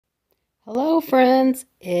Hello friends,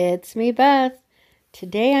 it's me Beth.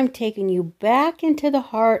 Today I'm taking you back into the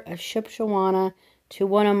heart of Shipshewana to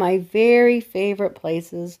one of my very favorite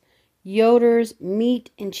places, Yoder's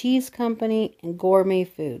Meat and Cheese Company and Gourmet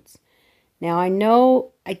Foods. Now I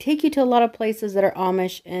know I take you to a lot of places that are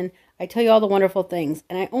Amish and I tell you all the wonderful things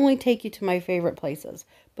and I only take you to my favorite places.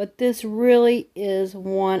 But this really is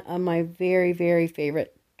one of my very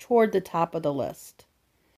favorite, toward the top of the list.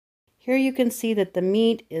 Here you can see that the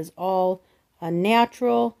meat is all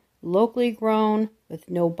natural, locally grown, with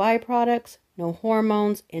no byproducts, no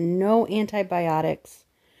hormones, and no antibiotics.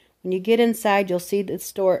 When you get inside, you'll see the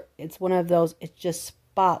store, it's one of those, it's just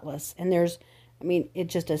spotless. And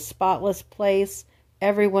it's just a spotless place.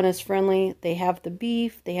 Everyone is friendly. They have the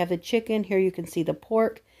beef, they have the chicken. Here you can see the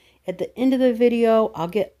pork. At the end of the video, I'll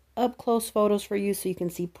get up close photos for you so you can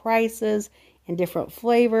see prices and different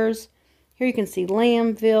flavors. Here you can see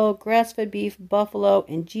lamb, veal, grass-fed beef, buffalo,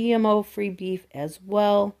 and GMO-free beef as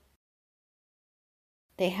well.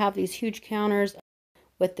 They have these huge counters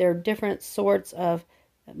with their different sorts of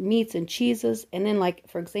meats and cheeses. And then, like,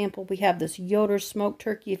 for example, we have this Yoder smoked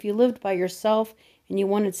turkey. If you lived by yourself and you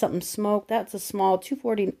wanted something smoked, that's a small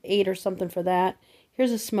 $2.48 or something for that.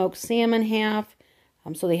 Here's a smoked salmon half.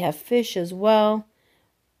 So they have fish as well.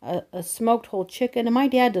 A smoked whole chicken. And my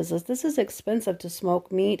dad does this. This is expensive to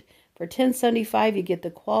smoke meat. For $10.75, you get the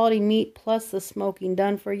quality meat plus the smoking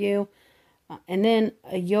done for you. And then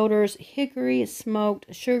a Yoder's hickory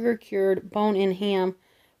smoked sugar cured bone-in ham,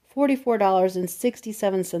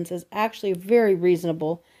 $44.67 is actually very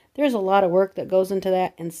reasonable. There's a lot of work that goes into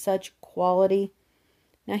that and such quality.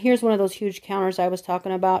 Now here's one of those huge counters I was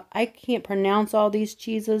talking about. I can't pronounce all these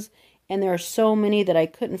cheeses, and there are so many that I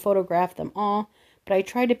couldn't photograph them all. But I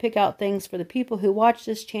tried to pick out things for the people who watch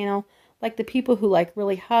this channel, like the people who like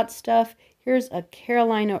really hot stuff. Here's a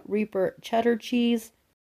Carolina Reaper cheddar cheese.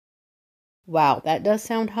 Wow, that does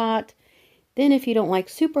sound hot. Then if you don't like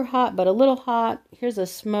super hot but a little hot, here's a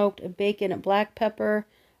smoked bacon black pepper,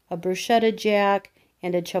 a bruschetta jack,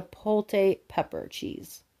 and a chipotle pepper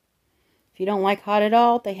cheese. If you don't like hot at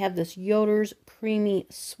all, they have this Yoder's creamy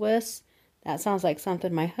Swiss. That sounds like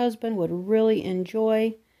something my husband would really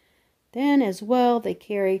enjoy. Then as well, they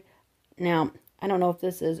carry, now, I don't know if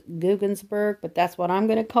this is Guggenberg, but that's what I'm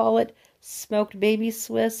going to call it, smoked baby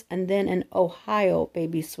Swiss, and then an Ohio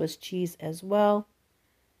baby Swiss cheese as well.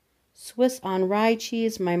 Swiss on rye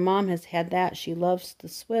cheese, my mom has had that. She loves the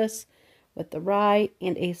Swiss with the rye,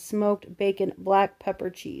 and a smoked bacon black pepper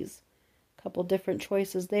cheese. A couple different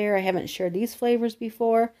choices there. I haven't shared these flavors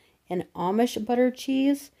before. An Amish butter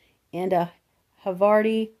cheese and a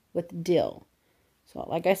Havarti with dill. So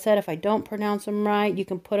like I said, if I don't pronounce them right, you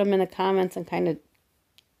can put them in the comments and kind of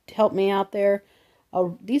help me out there.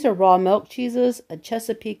 These are raw milk cheeses, a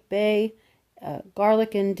Chesapeake Bay,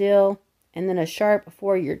 garlic and dill, and then a sharp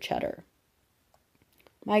 4-year cheddar.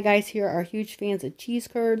 My guys here are huge fans of cheese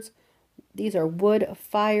curds. These are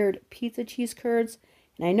wood-fired pizza cheese curds.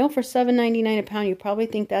 And I know for $7.99 a pound, you probably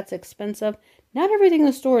think that's expensive. Not everything in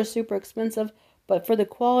the store is super expensive, but for the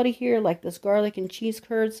quality here, like this garlic and cheese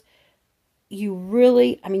curds, you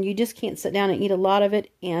really, you just can't sit down and eat a lot of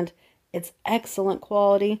it, and it's excellent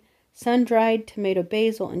quality. Sun-dried tomato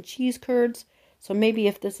basil and cheese curds. So maybe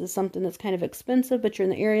if this is something that's kind of expensive, but you're in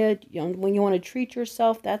the area, when you want to treat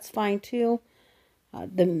yourself, that's fine too.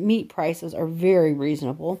 The meat prices are very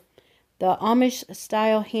reasonable. The Amish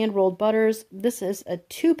style hand-rolled butters. This is a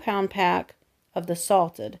 2-pound pack of the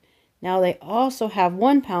salted. Now they also have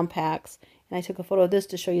 1-pound packs, and I took a photo of this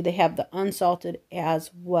to show you they have the unsalted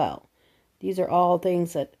as well. These are all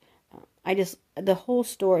things that the whole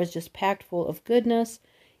store is just packed full of goodness.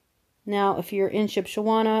 Now, if you're in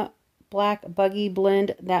Shipshewana, Black Buggy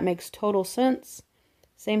blend, that makes total sense.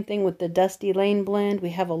 Same thing with the Dusty Lane blend. We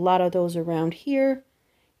have a lot of those around here.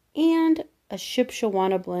 And a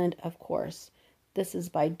Shipshewana blend, of course. This is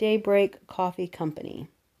by Daybreak Coffee Company.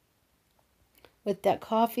 With that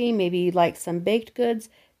coffee, maybe you like some baked goods.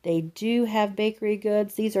 They do have bakery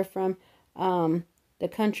goods. These are from the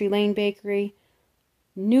Country Lane Bakery.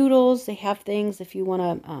 Noodles, they have things if you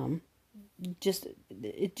want to just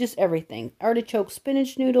everything. Artichoke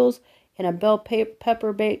spinach noodles and a bell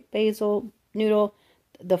pepper basil noodle.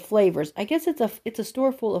 The flavors, I guess it's a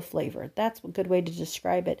store full of flavor. That's a good way to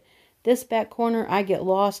describe it. This back corner I get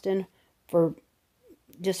lost in for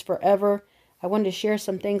just forever. I wanted to share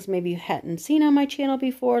some things maybe you hadn't seen on my channel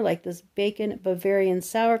before, like this bacon Bavarian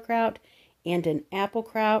sauerkraut and an apple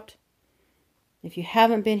kraut. If you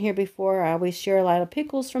haven't been here before, I always share a lot of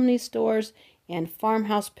pickles from these stores, and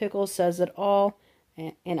Farmhouse Pickles says it all.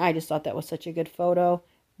 And I just thought that was such a good photo.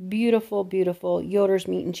 Beautiful, beautiful Yoder's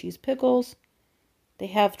meat and cheese pickles. They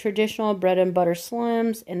have traditional bread and butter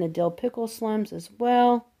slims and the dill pickle slims as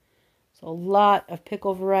well. So a lot of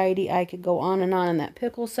pickle variety. I could go on in that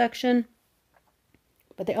pickle section.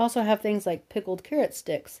 But they also have things like pickled carrot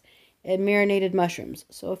sticks and marinated mushrooms.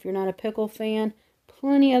 So if you're not a pickle fan,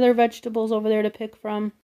 plenty other vegetables over there to pick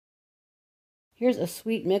from. Here's a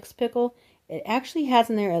sweet mixed pickle. It actually has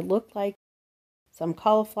in there, it looked like some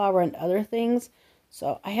cauliflower and other things.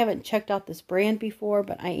 So I haven't checked out this brand before,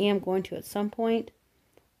 but I am going to at some point.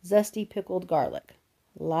 Zesty pickled garlic.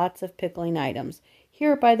 Lots of pickling items.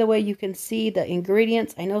 Here, by the way, you can see the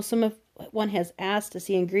ingredients. I know someone has asked to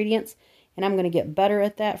see ingredients, and I'm going to get better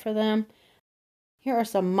at that for them. Here are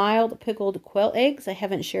some mild pickled quail eggs. I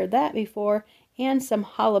haven't shared that before. And some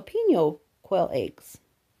jalapeno quail eggs.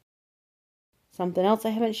 Something else I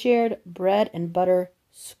haven't shared, bread and butter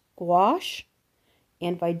squash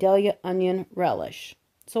and Vidalia onion relish.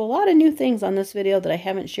 So a lot of new things on this video that I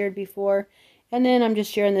haven't shared before. And then I'm just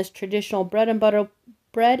sharing this traditional bread and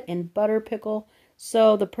butter pickle.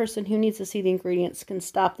 So the person who needs to see the ingredients can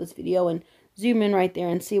stop this video and zoom in right there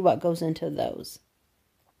and see what goes into those.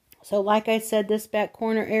 So like I said, this back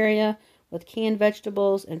corner area with canned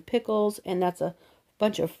vegetables and pickles, and that's a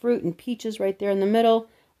bunch of fruit and peaches right there in the middle.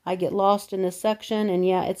 I get lost in this section, and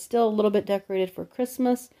yeah, it's still a little bit decorated for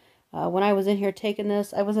Christmas. When I was in here taking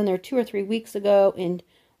this, I was in there 2 or 3 weeks ago, and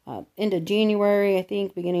into January, I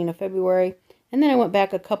think, beginning of February. And then I went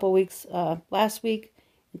back a couple weeks last week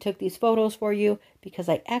and took these photos for you because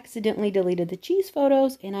I accidentally deleted the cheese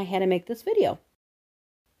photos, and I had to make this video.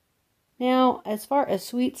 Now, as far as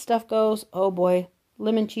sweet stuff goes, oh boy,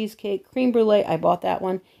 lemon cheesecake, creme brulee, I bought that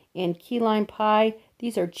one, and key lime pie.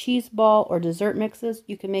 These are cheese ball or dessert mixes.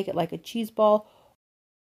 You can make it like a cheese ball,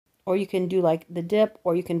 or you can do like the dip,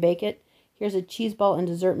 or you can bake it. Here's a cheese ball and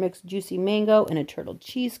dessert mix, juicy mango, and a turtle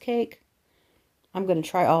cheesecake. I'm going to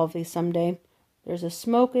try all of these someday. There's a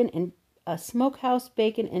smokehouse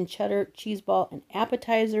bacon and cheddar cheese ball and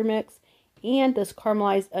appetizer mix, and this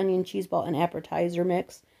caramelized onion cheese ball and appetizer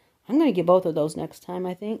mix. I'm going to get both of those next time,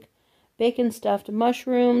 I think. Bacon stuffed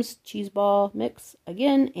mushrooms, cheese ball mix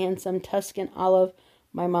again, and some Tuscan olive.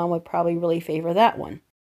 My mom would probably really favor that one.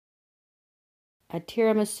 A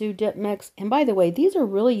tiramisu dip mix. And by the way, these are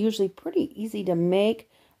really usually pretty easy to make.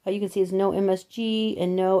 You can see it's no MSG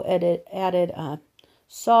and no added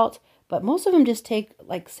salt. But most of them just take,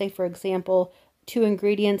 like, say, for example, 2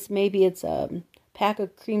 ingredients. Maybe it's a pack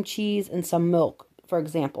of cream cheese and some milk, for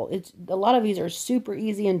example. A lot of these are super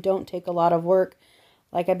easy and don't take a lot of work.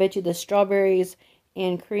 Like, I bet you the strawberries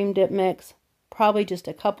and cream dip mix, probably just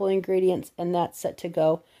a couple ingredients, and that's set to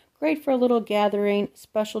go. Great for a little gathering,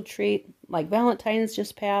 special treat, like Valentine's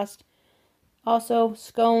just passed. Also,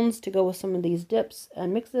 scones to go with some of these dips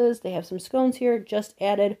and mixes. They have some scones here, just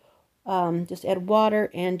add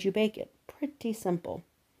water and you bake it. Pretty simple.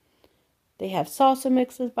 They have salsa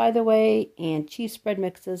mixes, by the way, and cheese spread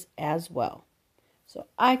mixes as well. So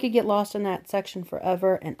I could get lost in that section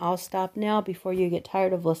forever, and I'll stop now before you get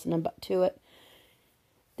tired of listening to it.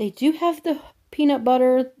 They do have the peanut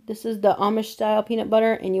butter. This is the Amish style peanut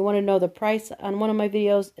butter, and you want to know the price on one of my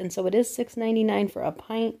videos, and so it is $6.99 for a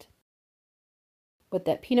pint. With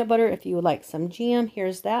that peanut butter, if you would like some jam,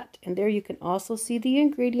 here's that. And there you can also see the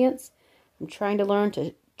ingredients. I'm trying to learn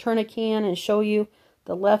to turn a can and show you.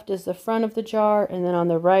 The left is the front of the jar, and then on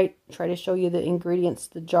the right, try to show you the ingredients,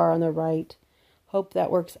 the jar on the right. Hope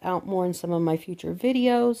that works out more in some of my future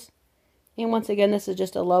videos. And once again, this is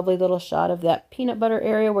just a lovely little shot of that peanut butter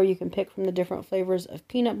area where you can pick from the different flavors of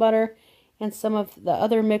peanut butter and some of the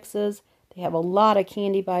other mixes. They have a lot of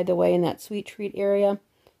candy, by the way, in that sweet treat area.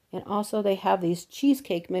 And also they have these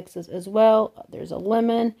cheesecake mixes as well. There's a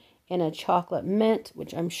lemon and a chocolate mint,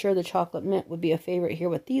 which I'm sure the chocolate mint would be a favorite here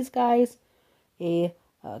with these guys. A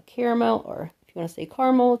caramel, or if you want to say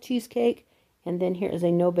caramel cheesecake. And then here is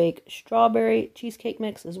a no-bake strawberry cheesecake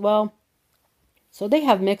mix as well. So they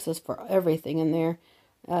have mixes for everything in there.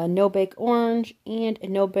 No-bake orange and a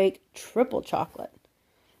no-bake triple chocolate.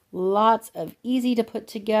 Lots of easy to put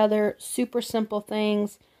together, super simple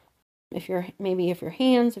things. If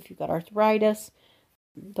you've got arthritis,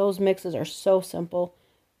 those mixes are so simple.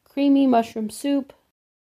 Creamy mushroom soup,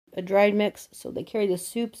 a dried mix, so they carry the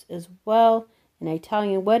soups as well. An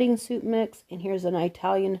Italian wedding soup mix, and here's an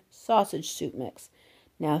Italian sausage soup mix.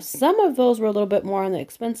 Now, some of those were a little bit more on the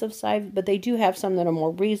expensive side, but they do have some that are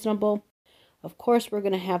more reasonable. Of course, we're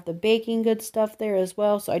going to have the baking good stuff there as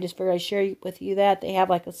well, so I just figured I'd share with you that. They have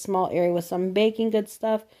like a small area with some baking good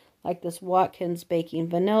stuff, like this Watkins Baking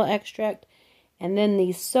Vanilla Extract. And then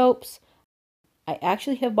these soaps. I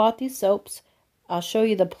actually have bought these soaps. I'll show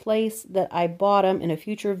you the place that I bought them in a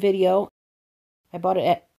future video. I bought it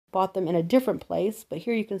at bought them in a different place, but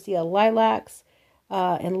here you can see a lilacs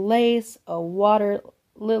and lace, a water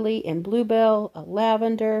lily and bluebell, a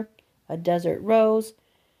lavender, a desert rose.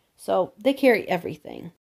 So they carry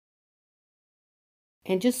everything.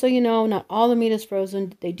 And just so you know, not all the meat is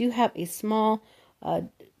frozen. They do have a small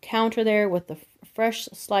counter there with the fresh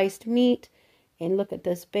sliced meat. And look at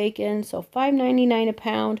this bacon. So $5.99 a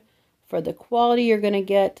pound for the quality you're going to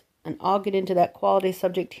get. And I'll get into that quality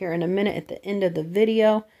subject here in a minute at the end of the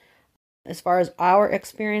video. As far as our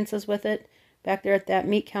experiences with it, back there at that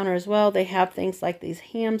meat counter as well, they have things like these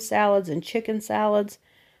ham salads and chicken salads.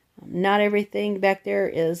 Not everything back there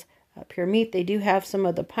is pure meat. They do have some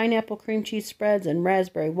of the pineapple cream cheese spreads and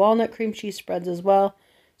raspberry walnut cream cheese spreads as well.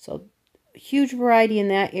 So huge variety in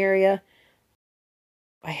that area.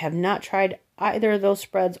 I have not tried either of those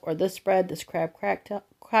spreads or this spread, this crab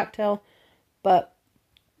cocktail, but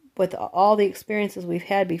with all the experiences we've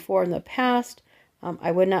had before in the past,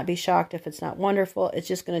 I would not be shocked if it's not wonderful. It's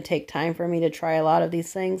just going to take time for me to try a lot of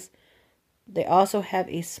these things. They also have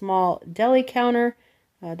a small deli counter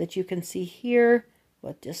that you can see here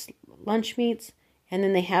with just lunch meats. And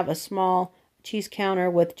then they have a small cheese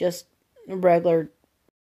counter with just regular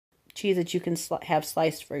cheese that you can have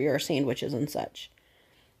sliced for your sandwiches and such.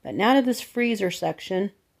 But now to this freezer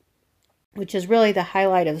section, which is really the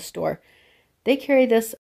highlight of the store. They carry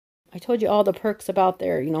this, I told you all the perks about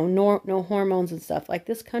their, no hormones and stuff. Like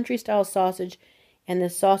this country style sausage and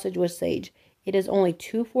this sausage with sage. It is only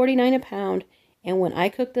 $2.49 a pound. And when I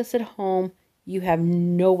cook this at home, you have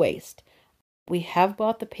no waste. We have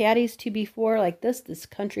bought the patties too before, like this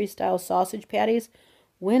country style sausage patties.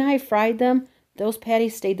 When I fried them, those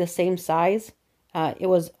patties stayed the same size. It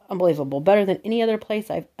was unbelievable. Better than any other place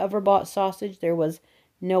I've ever bought sausage. There was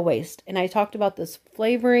no waste. And I talked about this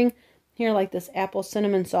flavoring here, like this apple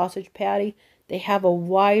cinnamon sausage patty. They have a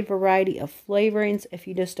wide variety of flavorings if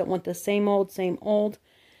you just don't want the same old, same old.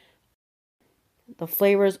 The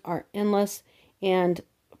flavors are endless. And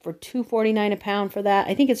for $2.49 a pound for that,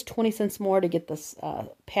 I think it's 20 cents more to get the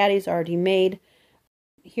patties already made.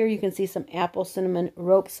 Here you can see some apple cinnamon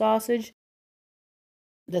rope sausage.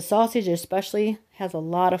 The sausage especially has a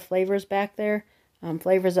lot of flavors back there.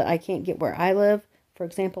 Flavors that I can't get where I live. For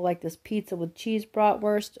example, like this pizza with cheese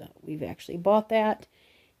bratwurst. We've actually bought that.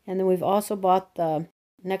 And then we've also bought the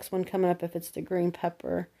next one coming up if it's the green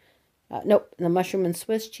pepper. Nope, the mushroom and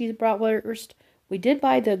Swiss cheese bratwurst. We did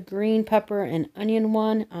buy the green pepper and onion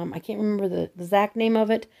one. I can't remember the exact name of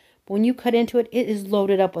it. But when you cut into it, it is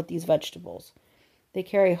loaded up with these vegetables. They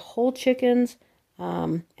carry whole chickens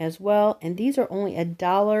as well. And these are only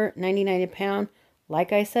 $1.99 a pound.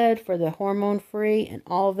 Like I said, for the hormone-free and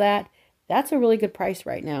all of that, that's a really good price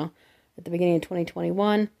right now at the beginning of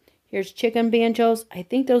 2021. Here's chicken banjos. I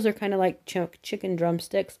think those are kind of like chicken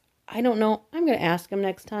drumsticks. I don't know. I'm going to ask them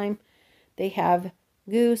next time. They have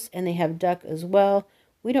goose and they have duck as well.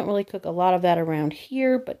 We don't really cook a lot of that around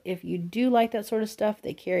here, but if you do like that sort of stuff,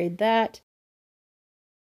 they carried that.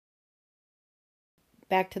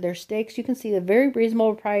 Back to their steaks, you can see the very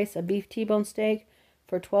reasonable price, a beef T-bone steak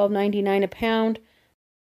for $12.99 a pound.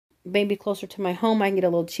 Maybe closer to my home, I can get a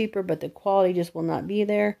little cheaper, but the quality just will not be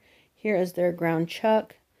there. Here is their ground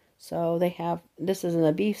chuck. So they have, this is in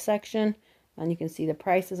the beef section, and you can see the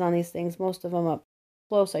prices on these things, most of them up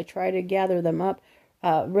close. I try to gather them up.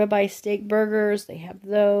 Ribeye steak burgers, they have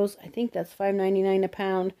those. I think that's $5.99 a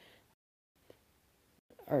pound.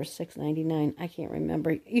 Or $6.99, I can't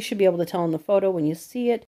remember. You should be able to tell in the photo when you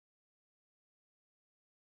see it.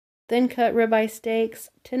 Thin cut ribeye steaks,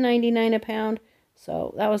 $10.99 a pound.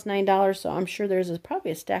 So that was $9. So I'm sure there's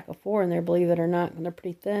probably a stack of 4 in there, believe it or not, and they're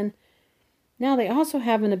pretty thin. Now they also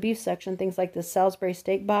have in the beef section things like the Salisbury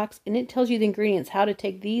steak box, and it tells you the ingredients, how to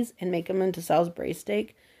take these and make them into Salisbury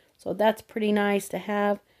steak. So that's pretty nice to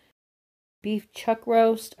have. Beef chuck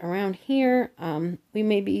roast around here. We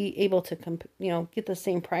may be able to get the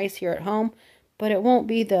same price here at home, but it won't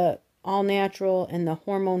be the all natural and the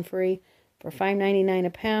hormone free for $5.99 a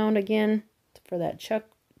pound again for that chuck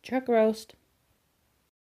roast.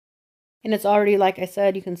 And it's already, like I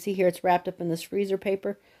said, you can see here it's wrapped up in this freezer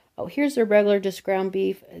paper. Oh, here's the regular just ground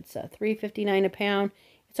beef. It's $3.59 a pound.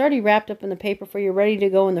 It's already wrapped up in the paper for you, ready to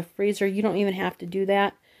go in the freezer. You don't even have to do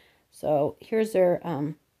that. So here's their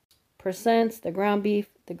percents, the ground beef,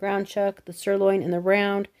 the ground chuck, the sirloin, and the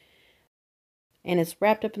round. And it's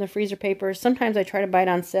wrapped up in the freezer paper. Sometimes I try to buy it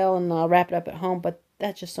on sale and I'll wrap it up at home, but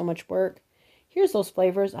that's just so much work. Here's those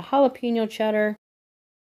flavors: a jalapeno cheddar,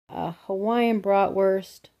 a Hawaiian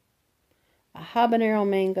bratwurst, a habanero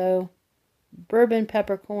mango, bourbon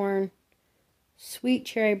peppercorn, sweet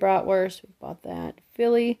cherry bratwurst, we bought that.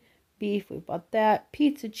 Philly beef, we bought that.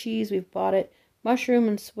 Pizza cheese, we've bought it. mushroom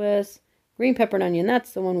and Swiss, green pepper and onion,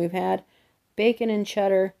 that's the one we've had, bacon and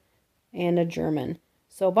cheddar, and a German.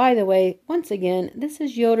 So by the way, once again, this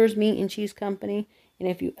is Yoder's Meat and Cheese Company. And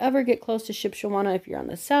if you ever get close to Shipshewana, if you're on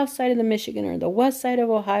the south side of the Michigan or the west side of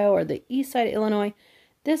Ohio or the east side of Illinois,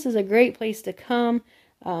 this is a great place to come.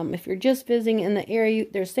 If you're just visiting in the area,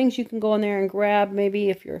 there's things you can go in there and grab. Maybe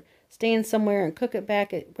if you're staying somewhere and cook it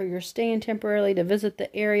back at where you're staying temporarily to visit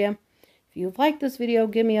the area. If you've liked this video,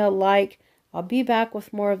 give me a like. I'll be back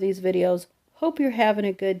with more of these videos. Hope you're having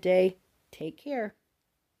a good day. Take care.